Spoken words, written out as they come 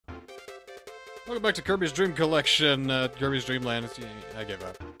Welcome back to Kirby's Dream Collection, Kirby's Dream Land. I gave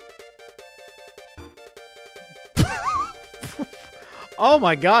up. Oh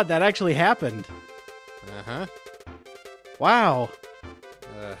my god, that actually happened. Uh-huh. Wow.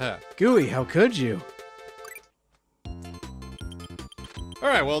 Uh-huh. Gooey, how could you?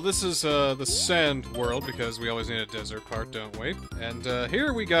 Alright, well, this is the sand world, because we always need a desert part, don't we? And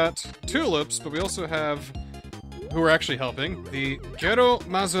here we got tulips, but we also have, who are actually helping, the Gero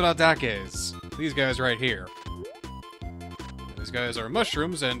Mazuradakes. These guys right here. These guys are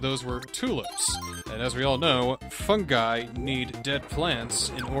mushrooms, and those were tulips. And as we all know, fungi need dead plants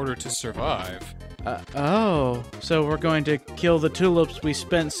in order to survive. Oh, so we're going to kill the tulips we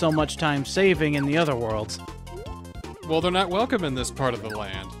spent so much time saving in the other worlds. Well, they're not welcome in this part of the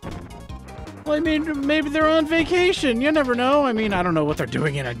land. Well, I mean, maybe they're on vacation. You never know. I mean, I don't know what they're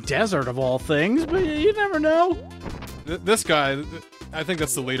doing in a desert of all things, but you never know. This guy, I think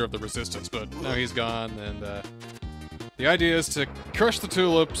that's the leader of the resistance, but now he's gone, and the idea is to crush the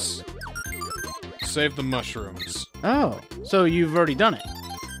tulips, save the mushrooms. Oh, so you've already done it.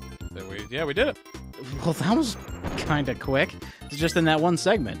 Yeah, we did it. Well, that was kind of quick. It's just in that one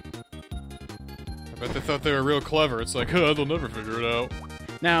segment. I bet they thought they were real clever. It's like, they'll never figure it out.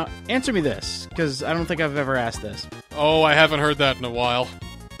 Now, answer me this, because I don't think I've ever asked this. Oh, I haven't heard that in a while.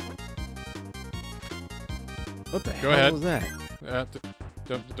 What the Go hell ahead. was that?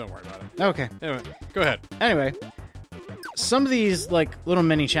 Don't worry about it. Okay. Anyway, go ahead. Anyway, some of these, like, little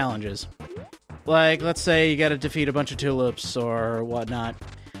mini challenges, like, let's say you gotta defeat a bunch of tulips or whatnot,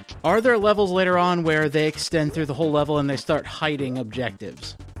 are there levels later on where they extend through the whole level and they start hiding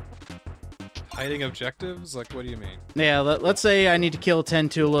objectives? Hiding objectives? Like, what do you mean? Yeah, let's say I need to kill 10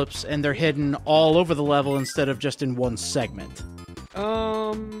 tulips and they're hidden all over the level instead of just in one segment.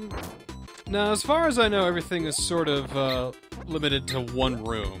 Now, as far as I know, everything is sort of, limited to one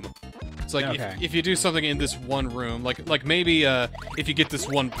room. It's like, Okay. if you do something in this one room, like maybe, if you get this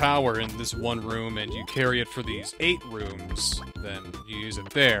one power in this one room and you carry it for these 8 rooms, then you use it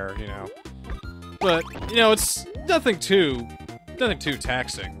there, you know. But, you know, it's nothing too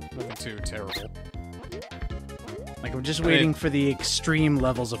taxing, nothing too terrible. Like, we're just waiting for the extreme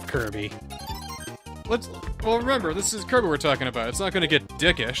levels of Kirby. Well, remember, this is Kirby we're talking about. It's not gonna get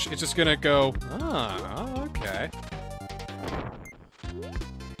dickish, it's just gonna go, okay.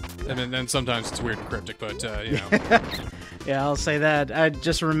 And then sometimes it's weird and cryptic, but, you know. Yeah, I'll say that. I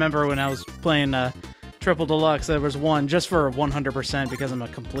just remember when I was playing Triple Deluxe, there was one, just for 100% because I'm a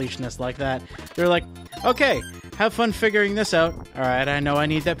completionist like that. They're like, okay, have fun figuring this out. Alright, I know I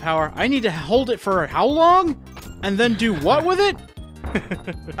need that power. I need to hold it for how long? And then do what with it?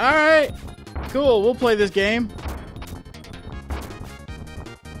 Alright, cool, we'll play this game.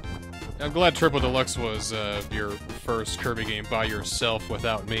 I'm glad Triple Deluxe was your first Kirby game by yourself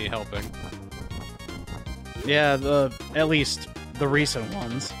without me helping. Yeah, at least the recent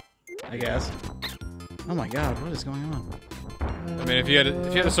ones, I guess. Oh my god, what is going on? I mean, if you had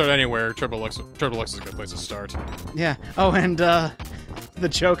to start anywhere, Triple Deluxe is a good place to start. Yeah. Oh, and the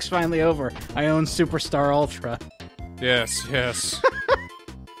joke's finally over. I own Superstar Ultra. Yes, yes.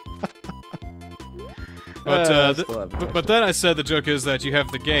 But then I said the joke is that you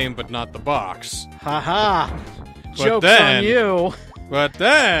have the game, but not the box. Haha! Joke's on you! But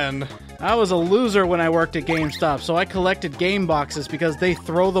then... I was a loser when I worked at GameStop, so I collected game boxes because they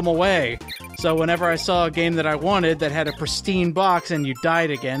throw them away. So whenever I saw a game that I wanted that had a pristine box and you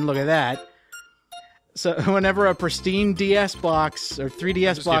died again, look at that. So whenever a pristine DS box or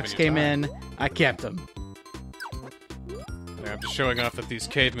 3DS box came in, I kept them. I'm just showing off that these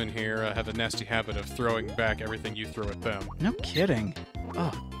cavemen here have a nasty habit of throwing back everything you throw at them. No kidding.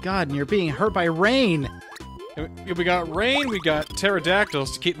 Oh, God, and you're being hurt by rain. We got rain, we got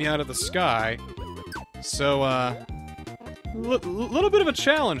pterodactyls to keep me out of the sky. So, little bit of a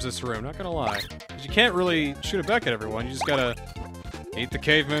challenge this room, not gonna lie. 'Cause you can't really shoot it back at everyone, you just gotta eat the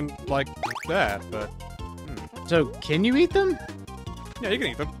cavemen like that, but... So, can you eat them? Yeah, you can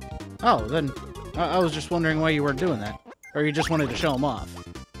eat them. Oh, then I was just wondering why you weren't doing that. Or you just wanted to show them off.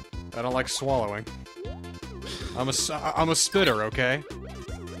 I don't like swallowing. I'm a spitter, okay?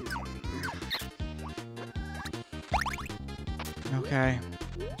 Okay.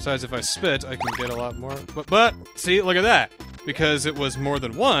 Besides, if I spit, I can get a lot more. But see, look at that. Because it was more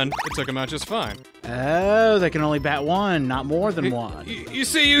than one, it took him out just fine. Oh, they can only bat one, not more than one. You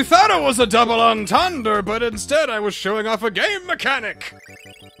see, you thought it was a double entendre, but instead I was showing off a game mechanic.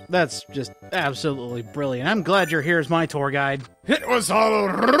 That's just absolutely brilliant. I'm glad you're here as my tour guide. It was all a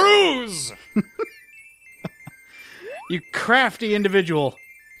ruse! You crafty individual.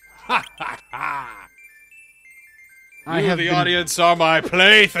 Ha ha ha! The audience are my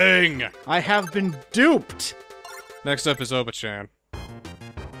plaything! I have been duped! Next up is Oba-chan.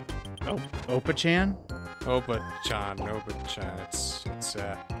 Oh, Opa-chan? Oba-chan. It's,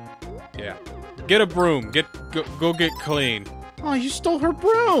 yeah. Get a broom. Go get clean. Oh, you stole her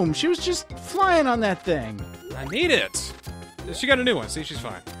broom! She was just flying on that thing. I need it. She got a new one. See, she's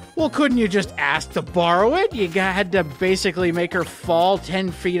fine. Well, couldn't you just ask to borrow it? You had to basically make her fall 10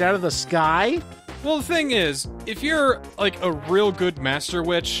 feet out of the sky? Well, the thing is, if you're, like, a real good master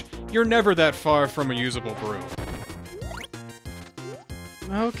witch, you're never that far from a usable broom.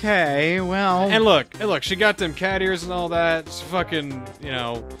 Okay, well... And look, she got them cat ears and all that. It's fucking,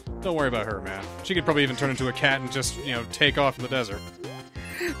 don't worry about her, man. She could probably even turn into a cat and just, take off in the desert.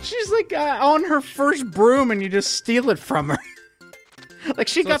 She's, like, on her first broom and you just steal it from her. Like,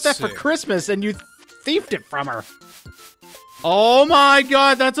 she got that for Christmas and you thieved it from her. Oh my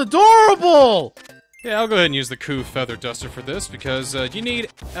god, that's adorable! Yeah, I'll go ahead and use the Koo Feather Duster for this, because you need,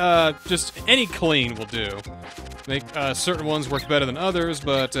 just any clean will do. Certain ones work better than others,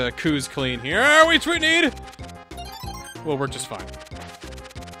 but Koo's clean here, which we need! Will work just fine.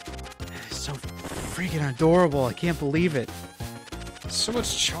 It's so freaking adorable, I can't believe it. So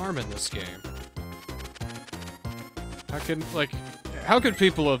much charm in this game. How could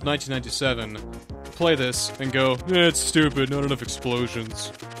people of 1997 play this and go, it's stupid, not enough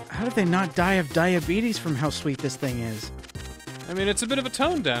explosions? How did they not die of diabetes from how sweet this thing is? I mean, it's a bit of a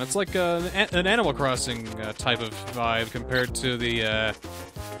tone down. It's like an Animal Crossing type of vibe compared to the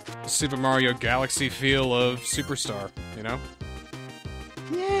Super Mario Galaxy feel of Superstar, you know?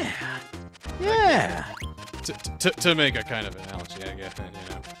 Yeah. To make a kind of analogy, I guess,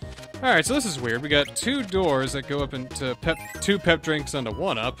 Alright, so this is weird. We got two doors that go up into two pep drinks onto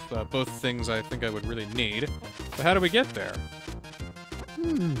one up. Both things I think I would really need. But how do we get there?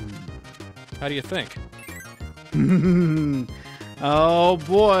 How do you think? Oh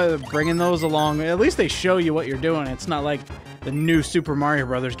boy, bringing those along. At least they show you what you're doing. It's not like the new Super Mario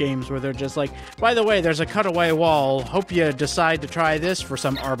Brothers games where they're just like, by the way, there's a cutaway wall. Hope you decide to try this for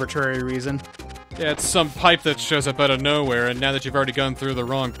some arbitrary reason. Yeah, it's some pipe that shows up out of nowhere, and now that you've already gone through the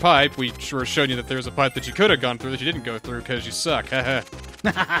wrong pipe, we sure showed you that there's a pipe that you could have gone through that you didn't go through because you suck.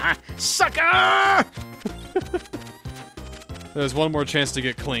 Sucker! There's one more chance to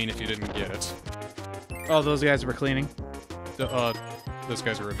get clean if you didn't get it. Oh, those guys were cleaning? Those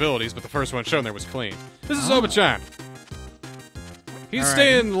guys were abilities, but the first one shown there was clean. This is Oba-chan. He's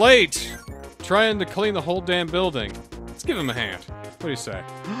staying late, trying to clean the whole damn building. Let's give him a hand. What do you say?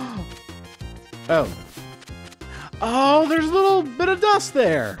 Oh, there's a little bit of dust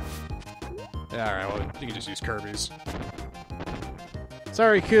there. Yeah, alright, well, you can just use Kirby's.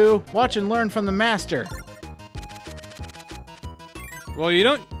 Sorry, Koo. Watch and learn from the master. Well, you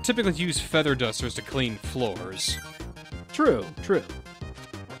don't typically use feather dusters to clean floors. True.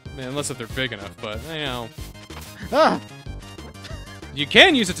 Man, unless if they're big enough, but, Ah! You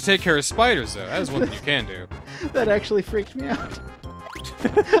can use it to take care of spiders, though. That is one thing you can do. That actually freaked me out.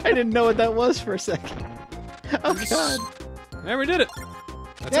 I didn't know what that was for a second. Oh, God. Yeah, we did it.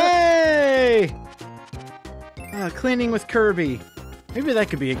 That's Yay! Cleaning with Kirby. Maybe that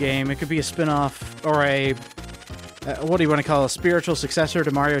could be a game. It could be a spin-off or a... what do you want to call it? A spiritual successor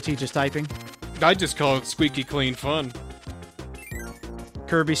to Mario Teaches Typing? I just call it Squeaky Clean Fun.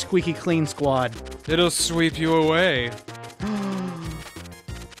 Kirby Squeaky Clean Squad. It'll sweep you away.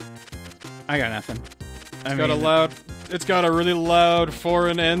 I got nothing. It's got a really loud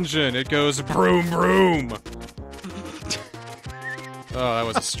foreign engine. It goes broom broom. Oh, that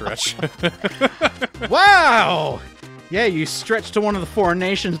was a stretch. Wow! Yeah, you stretched to one of the foreign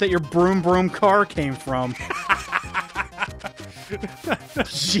nations that your broom broom car came from.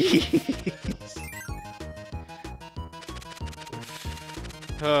 Jeez.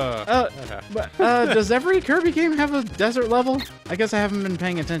 Does every Kirby game have a desert level? I guess I haven't been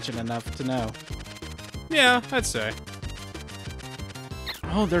paying attention enough to know. Yeah, I'd say.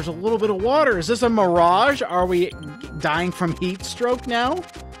 Oh, there's a little bit of water. Is this a mirage? Are we dying from heat stroke now?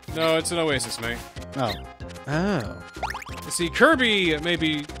 No, it's an oasis, mate. Oh. See, Kirby, it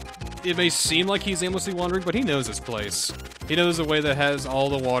may seem like he's aimlessly wandering, but he knows this place. He knows a way that has all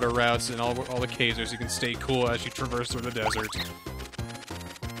the water routes and all the caves so you can stay cool as you traverse through the desert.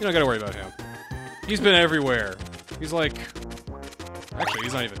 You don't gotta worry about him. He's been everywhere. He's like... Actually,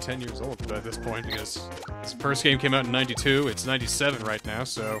 he's not even 10 years old at this point, because his first game came out in 92. It's 97 right now,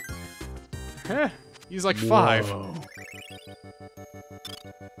 so... he's like 5. Whoa.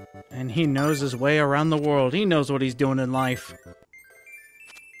 And he knows his way around the world. He knows what he's doing in life.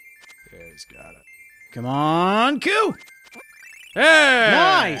 Yeah, he's got it. Come on, Koo! Hey!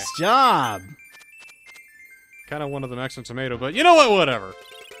 Nice job! kind of wanted the Mexican tomato, but you know what? Whatever.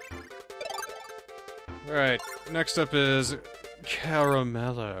 Alright, next up is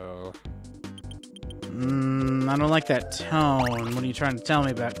Caramello. I don't like that tone. What are you trying to tell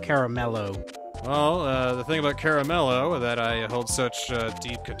me about Caramello? Well, the thing about Caramello that I hold such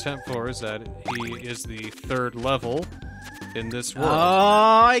deep contempt for is that he is the 3rd level in this world. Oh,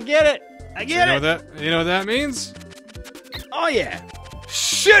 I get it! I get it! You know what that means? Oh, yeah!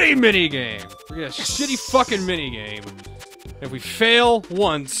 Shitty minigame! Yeah, shitty fucking minigame. If we fail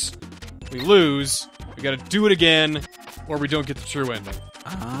once, we lose. We gotta do it again, or we don't get the true ending.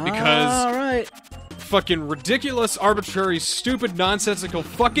 Because alright. Fucking ridiculous, arbitrary, stupid, nonsensical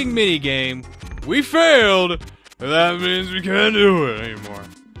fucking minigame. We failed! That means we can't do it anymore.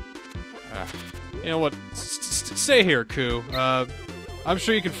 You know what? Stay here, Koo. I'm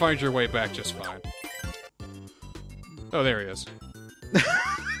sure you can find your way back just fine. Oh, there he is.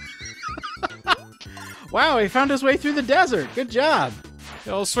 Wow, he found his way through the desert. Good job.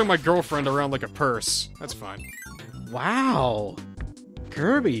 Yeah, I'll swing my girlfriend around like a purse. That's fine. Wow.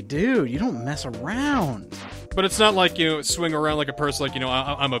 Kirby, dude, you don't mess around. But it's not like, you know, swing around like a purse, like, you know,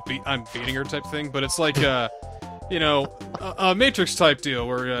 I'm beating her type thing, but it's like, you know, a Matrix type deal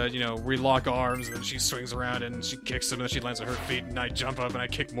where, you know, we lock arms and then she swings around and she kicks him and then she lands on her feet and I jump up and I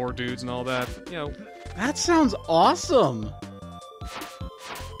kick more dudes and all that. You know. That sounds awesome.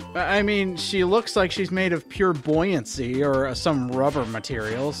 I mean, she looks like she's made of pure buoyancy or some rubber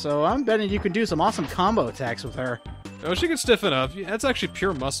material, so I'm betting you could do some awesome combo attacks with her. Oh, she can stiffen up. That's actually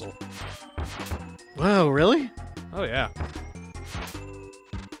pure muscle. Whoa, really? Oh, yeah.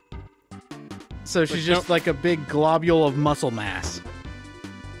 So she's just like a big globule of muscle mass.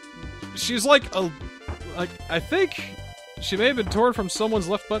 She's like I think she may have been torn from someone's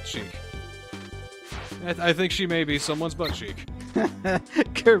left butt cheek. I think she may be someone's butt cheek.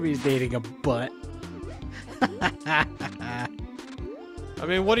 Kirby's dating a butt. I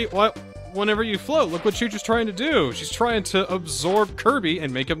mean, whenever you float, look what she's just trying to do. She's trying to absorb Kirby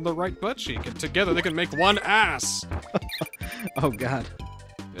and make him the right butt cheek, and together they can make one ass. Oh God.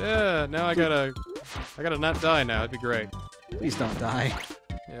 Yeah, now I gotta not die now. That'd be great. Please don't die.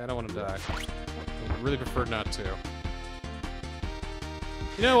 Yeah, I don't want to die. I really prefer not to.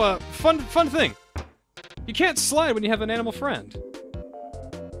 You know, fun thing. You can't slide when you have an animal friend.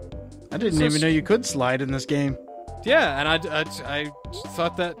 I didn't even know you could slide in this game. Yeah, and I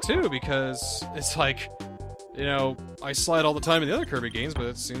thought that too, because it's like, you know, I slide all the time in the other Kirby games, but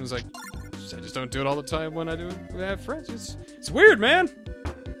it seems like I just don't do it all the time when I have friends. It's weird, man.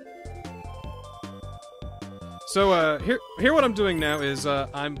 So, here what I'm doing now is,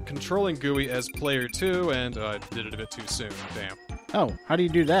 I'm controlling Gooey as player 2, and I did it a bit too soon, damn. Oh, how do you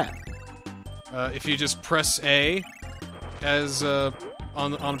do that? If you just press A as,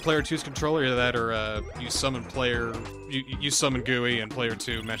 on player 2's controller, either that or, you summon Gooey and player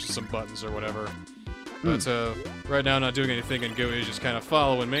 2 matches some buttons or whatever. But, right now I'm not doing anything and Gooey is just kind of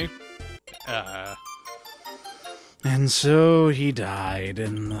following me. And so he died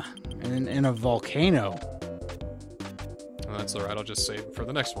in a volcano. Well, that's alright, I'll just save for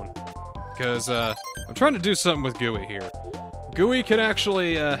the next one. Because, I'm trying to do something with Gooey here. Gooey can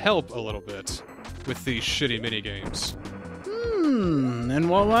actually, help a little bit with these shitty minigames. In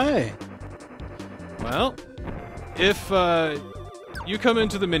what way? Well, if, you come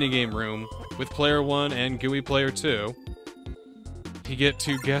into the minigame room with player 1 and Gooey player 2, you get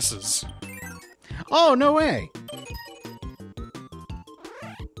 2 guesses. Oh, no way!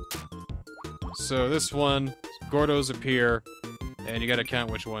 So this one, Gordos appear, and you gotta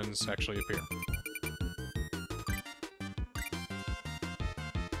count which ones actually appear.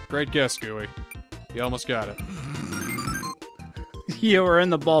 Great guess, Gooey. You almost got it. You were in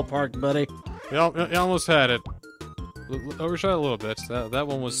the ballpark, buddy. You almost had it. Overshot a little bit. That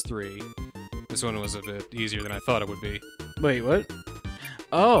one was 3. This one was a bit easier than I thought it would be. Wait, what?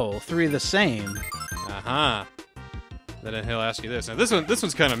 Oh, 3 the same. Uh-huh. Then he'll ask you this. Now this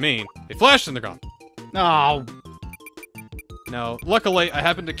one's kind of mean. They flashed and they're gone. Oh. Now, luckily, I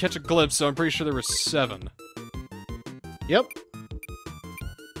happened to catch a glimpse, so I'm pretty sure there were 7. Yep.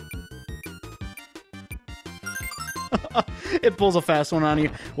 It pulls a fast one on you.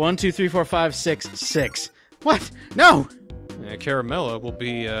 1, 2, 3, 4, 5, 6, 6. What? No! Yeah, Caramello will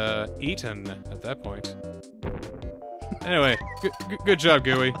be, eaten at that point. Anyway, good job,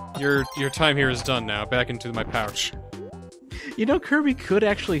 Gooey. Your time here is done now. Back into my pouch. You know, Kirby could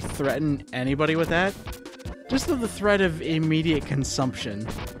actually threaten anybody with that. Just the threat of immediate consumption.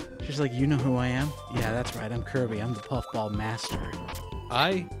 She's like, you know who I am? Yeah, that's right, I'm Kirby. I'm the Puffball Master.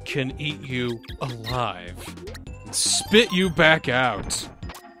 I can eat you alive. And spit you back out.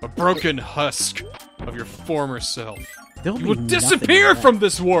 A broken husk of your former self. There'll You be will disappear from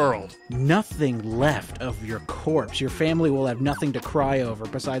this world! nothing left of your corpse. Your family will have nothing to cry over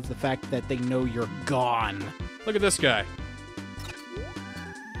besides the fact that they know you're gone. Look at this guy.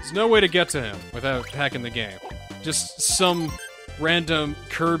 There's no way to get to him without hacking the game. Just some random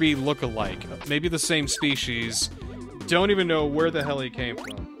Kirby look-alike. Maybe the same species. Don't even know where the hell he came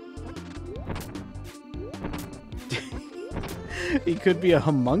from. He could be a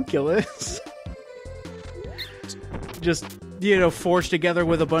homunculus. Just, you know, forged together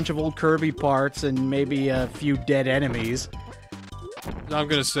with a bunch of old Kirby parts and maybe a few dead enemies. I'm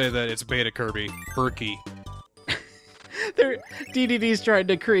gonna say that it's Beta Kirby. Birky. DDD's trying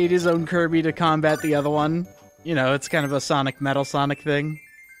to create his own Kirby to combat the other one. You know, it's kind of a Sonic Metal Sonic thing.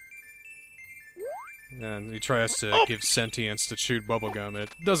 And he tries to give sentience to chewed bubblegum, and it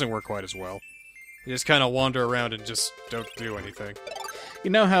doesn't work quite as well. You just kind of wander around and just don't do anything. You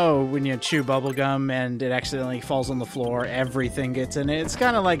know how when you chew bubblegum and it accidentally falls on the floor, everything gets in it? It's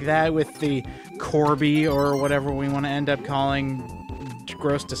kind of like that with the Corby, or whatever we want to end up calling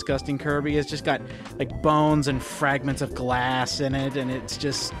gross, disgusting Kirby. It's just got, like, bones and fragments of glass in it, and it's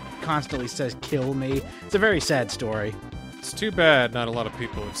just constantly says, "Kill me." It's a very sad story. It's too bad not a lot of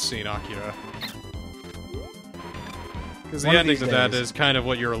people have seen Akira. Because the One of ending these to that days. is kind of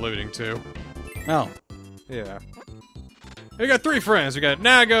what you're alluding to. Oh. Yeah. We got 3 friends. We got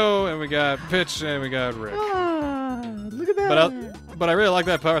Nago, and we got Pitch, and we got Rick. Ah, look at that. But I really like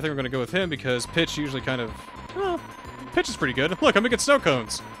that power. I think we're going to go with him because Pitch usually kind of... Well, Pitch is pretty good. Look, I'm making snow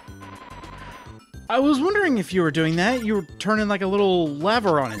cones. I was wondering if you were doing that. You were turning like a little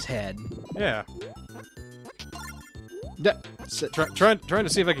lever on his head. Yeah. Trying to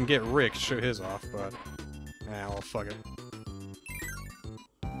see if I can get Rick to show his off, but... Nah, well, fuck it.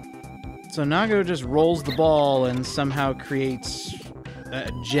 So Nago just rolls the ball and somehow creates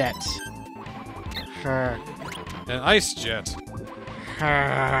a jet. An ice jet.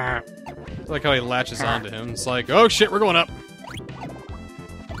 I like how he latches onto him. It's like, oh shit, we're going up.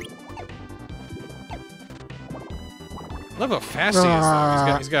 I love how fast he is,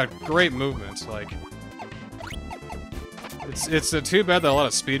 though. He's got great movements. Like, it's too bad that a lot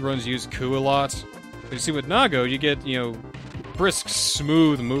of speedruns use Ku a lot. But you see, with Nago, you get, you know, brisk,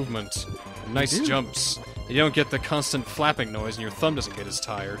 smooth movement, nice jumps. You don't get the constant flapping noise, and your thumb doesn't get as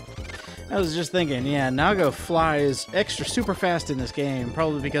tired. I was just thinking, yeah, Nago flies extra super fast in this game,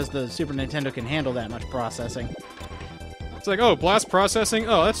 probably because the Super Nintendo can handle that much processing. It's like, oh, blast processing?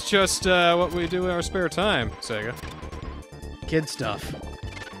 Oh, that's just what we do in our spare time, Sega. Kid stuff.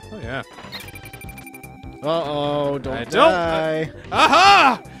 Oh, yeah. Uh-oh, don't die.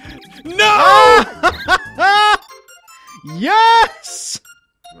 Aha! No! Yes!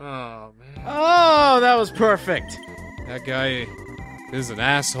 Oh, man. Oh, that was perfect. That guy is an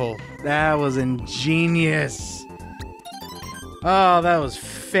asshole. That was ingenious. Oh, that was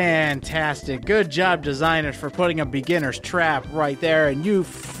fantastic. Good job, designers, for putting a beginner's trap right there, and you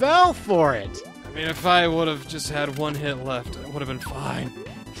fell for it. I mean, if I would have just had 1 hit left, it would have been fine.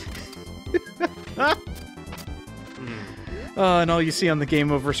 And all you see on the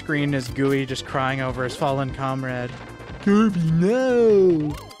game over screen is Gooey just crying over his fallen comrade. Kirby,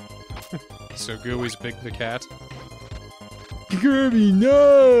 no! So Gooey's Big the Cat. Kirby,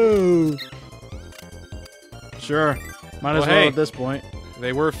 no! Sure. Might as well hey. at this point.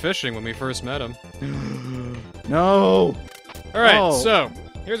 They were fishing when we first met him. No! Alright, so,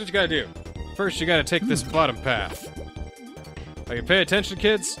 here's what you gotta do. First, you gotta take this bottom path. Okay, pay attention,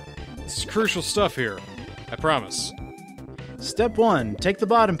 kids. This is crucial stuff here. I promise. Step 1, take the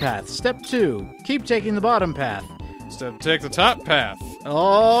bottom path. Step 2, keep taking the bottom path. Step, take the top path.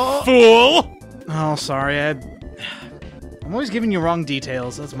 Oh! Fool! Oh, sorry, I'm always giving you wrong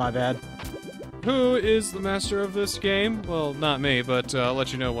details. That's my bad. Who is the master of this game? Well, not me, but I'll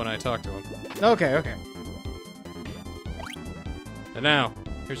let you know when I talk to him. Okay, okay. And now,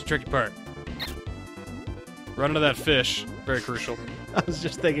 here's the tricky part. Run into that fish. Very crucial. I was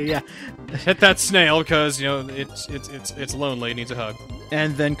just thinking, yeah. Hit that snail, because, you know, it's lonely, it needs a hug.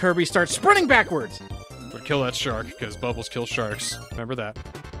 And then Kirby starts sprinting backwards. But kill that shark, because bubbles kill sharks. Remember that.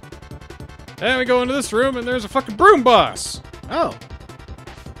 And we go into this room, and there's a fucking broom boss! Oh.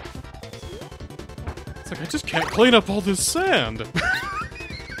 It's like, I just can't clean up all this sand.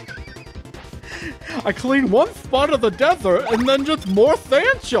 I cleaned one spot of the desert, and then just more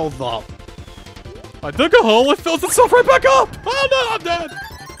sand shows up. I dug a hole, it fills itself right back up! Oh no, I'm dead!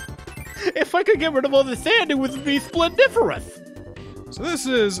 If I could get rid of all the sand, it would be splendiferous. So this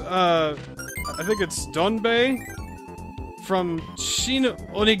is, I think it's Donbei from Shin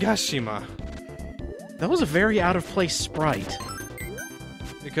Onigashima. That was a very out-of-place sprite.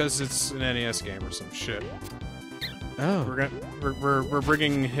 Because it's an NES game or some shit. Oh. We're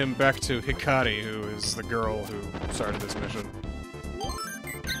bringing him back to Hikari, who is the girl who started this mission.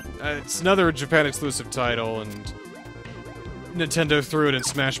 It's another Japan exclusive title, and Nintendo threw it in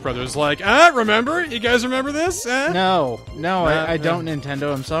Smash Brothers. Like, remember? You guys remember this? No, I don't.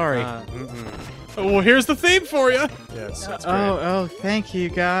 Nintendo. I'm sorry. Oh, well, here's the theme for you. Yes, that's great. Oh, thank you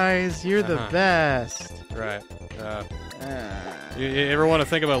guys. You're the best. Right. You ever want to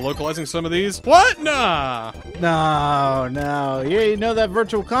think about localizing some of these? What? Nah. No. You know that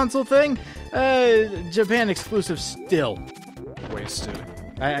virtual console thing? Japan exclusive still. Wasted.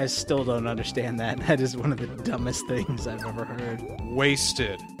 I still don't understand that. That is one of the dumbest things I've ever heard.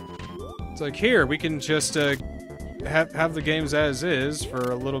 Wasted. It's like, here, we can just have the games as is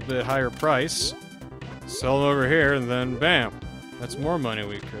for a little bit higher price, sell them over here, and then bam. That's more money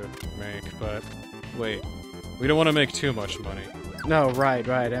we could make, but wait. We don't want to make too much money. No, right.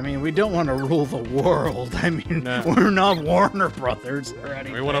 I mean, we don't want to rule the world. I mean, No. We're not Warner Brothers or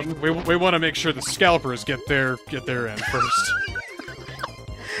anything. We want to make sure the scalpers get their end first.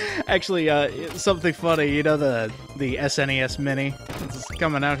 Actually, something funny. You know the SNES Mini? It's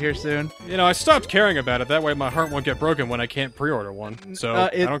coming out here soon. You know, I stopped caring about it. That way my heart won't get broken when I can't pre-order one. So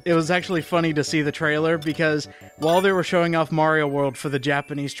it was actually funny to see the trailer because while they were showing off Mario World for the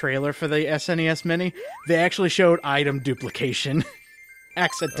Japanese trailer for the SNES Mini, they actually showed item duplication.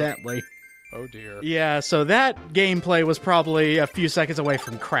 Accidentally. Oh dear. Yeah, so that gameplay was probably a few seconds away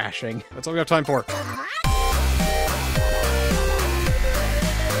from crashing. That's all we have time for.